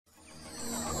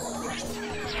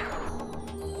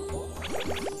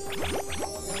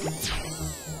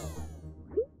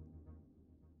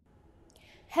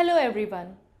Hello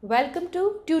everyone, welcome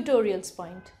to Tutorials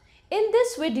Point. In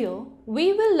this video,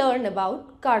 we will learn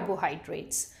about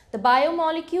carbohydrates, the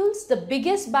biomolecules, the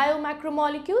biggest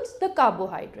biomacromolecules, the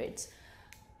carbohydrates.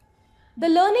 The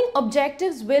learning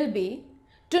objectives will be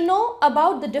to know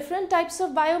about the different types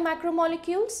of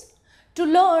biomacromolecules, to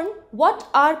learn what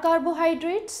are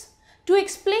carbohydrates, to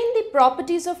explain the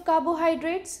properties of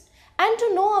carbohydrates, and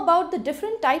to know about the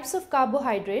different types of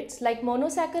carbohydrates like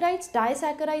monosaccharides,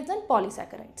 disaccharides and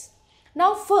polysaccharides.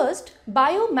 Now first,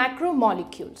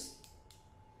 biomacromolecules.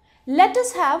 Let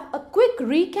us have a quick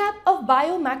recap of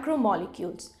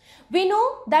biomacromolecules. We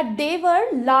know that they were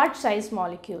large size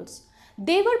molecules.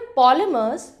 They were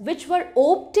polymers which were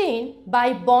obtained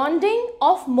by bonding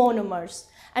of monomers.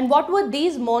 And what were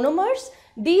these monomers?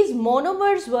 These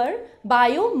monomers were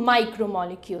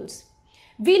biomicromolecules.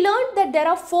 We learned that there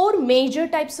are four major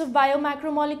types of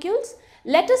biomacromolecules.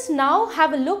 Let us now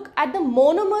have a look at the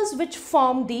monomers which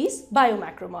form these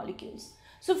biomacromolecules.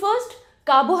 So first,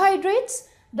 carbohydrates.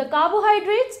 The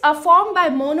carbohydrates are formed by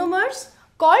monomers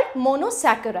called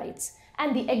monosaccharides,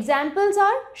 and the examples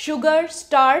are sugar,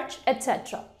 starch,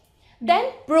 etc.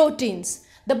 Then proteins.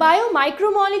 The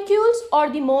biomicromolecules or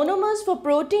the monomers for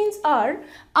proteins are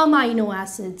amino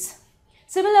acids.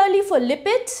 Similarly for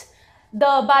lipids, the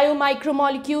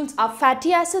biomicromolecules are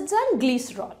fatty acids and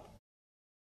glycerol.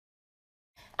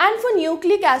 And for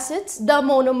nucleic acids, the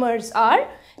monomers are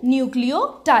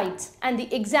nucleotides, and the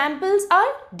examples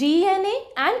are DNA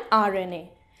and RNA.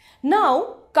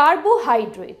 Now,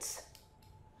 carbohydrates.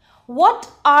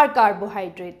 What are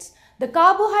carbohydrates? The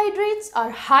carbohydrates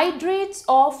are hydrates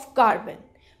of carbon,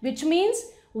 which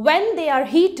means when they are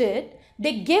heated,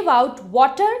 they give out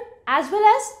water as well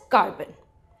as carbon.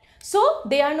 So,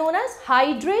 they are known as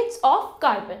hydrates of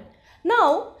carbon.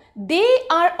 Now, they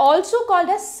are also called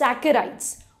as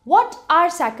saccharides. What are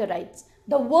saccharides?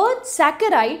 The word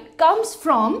saccharide comes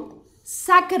from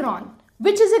saccharon,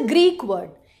 which is a Greek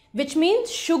word, which means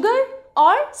sugar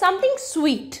or something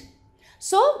sweet.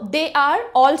 So, they are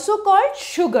also called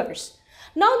sugars.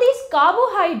 Now, these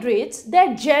carbohydrates,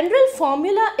 their general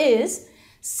formula is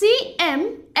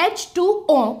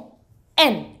CmH2ON.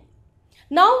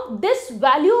 Now, this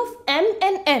value of M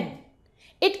and N,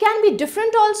 it can be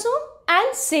different also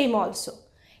and same also.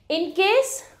 In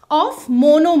case of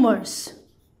monomers,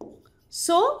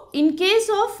 so in case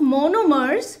of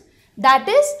monomers, that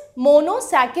is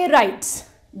monosaccharides,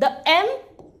 the M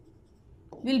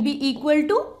will be equal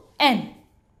to N.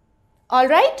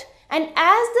 Alright, and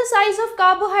as the size of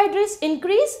carbohydrates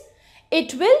increase,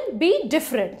 it will be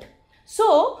different.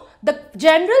 So, the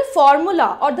general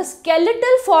formula or the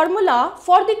skeletal formula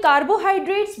for the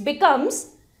carbohydrates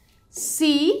becomes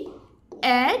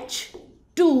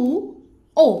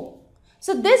CH2O.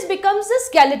 So, this becomes the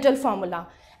skeletal formula.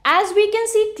 As we can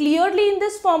see clearly in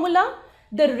this formula,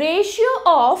 the ratio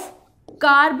of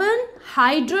carbon,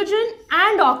 hydrogen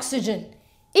and oxygen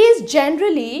is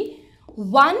generally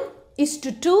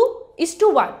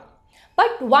 1:2:1.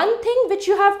 But one thing which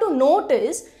you have to note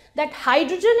is that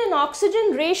hydrogen and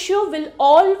oxygen ratio will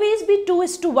always be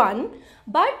 2:1,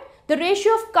 but the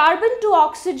ratio of carbon to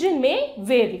oxygen may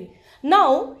vary.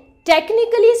 Now,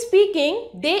 technically speaking,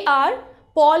 they are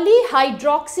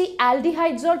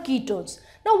polyhydroxyaldehydes or ketones.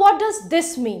 Now, what does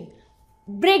this mean?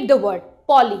 Break the word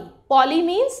poly. Poly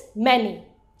means many.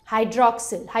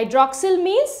 Hydroxyl. Hydroxyl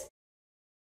means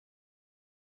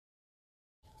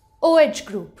OH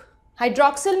group.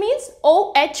 Hydroxyl means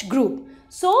OH group.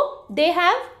 So, they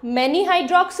have many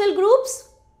hydroxyl groups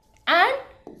and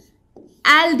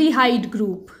aldehyde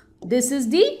group. This is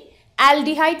the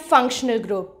aldehyde functional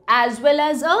group as well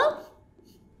as a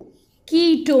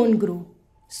ketone group.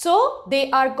 So,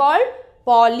 they are called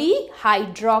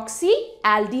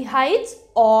polyhydroxyaldehydes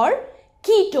or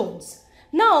ketones.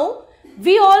 Now,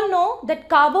 we all know that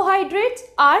carbohydrates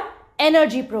are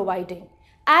energy providing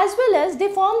as well as they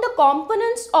form the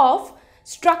components of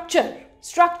structure.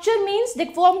 Structure means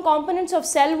they form components of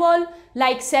cell wall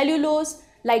like cellulose,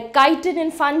 like chitin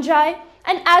in fungi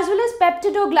and as well as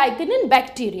peptidoglycan in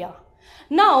bacteria.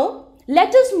 Now,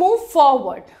 let us move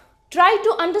forward. Try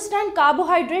to understand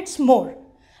carbohydrates more.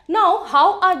 Now,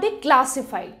 how are they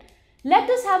classified? Let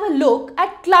us have a look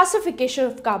at classification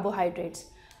of carbohydrates.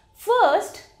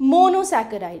 First,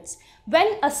 monosaccharides.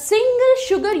 When a single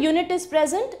sugar unit is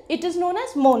present, it is known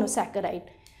as monosaccharide.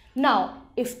 Now,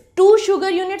 if two sugar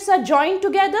units are joined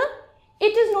together,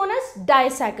 it is known as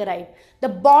disaccharide. The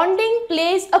bonding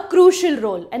plays a crucial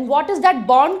role. And what is that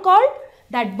bond called?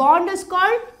 That bond is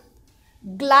called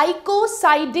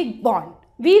glycosidic bond.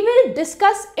 We will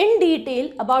discuss in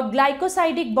detail about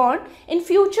glycosidic bond in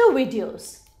future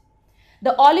videos.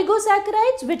 the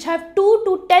oligosaccharides which have 2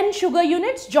 to 10 sugar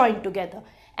units joined together.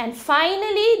 And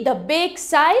finally, the big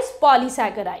size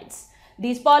polysaccharides.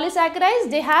 These polysaccharides,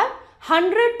 they have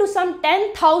 100 to some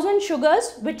 10,000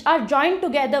 sugars which are joined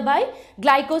together by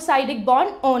glycosidic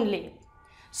bond only.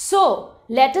 So,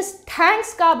 let us thank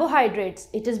carbohydrates.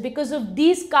 It is because of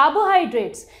these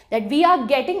carbohydrates that we are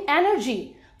getting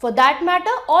energy. For that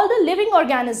matter, all the living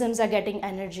organisms are getting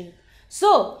energy.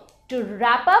 So, to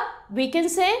wrap up, we can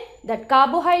say that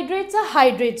carbohydrates are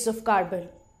hydrates of carbon,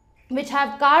 which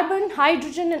have carbon,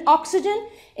 hydrogen and oxygen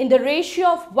in the ratio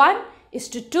of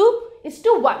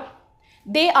 1:2:1.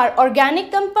 They are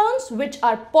organic compounds which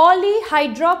are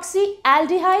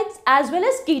polyhydroxyaldehydes as well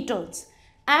as ketones.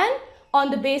 And on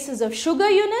the basis of sugar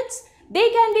units, they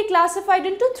can be classified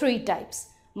into 3 types: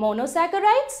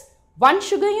 monosaccharides, 1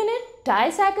 sugar unit,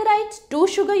 disaccharides, 2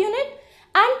 sugar unit,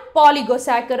 and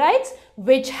polygosaccharides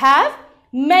which have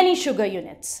many sugar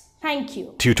units. Thank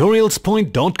you.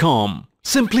 Tutorialspoint.com.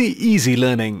 Simply easy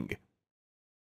learning.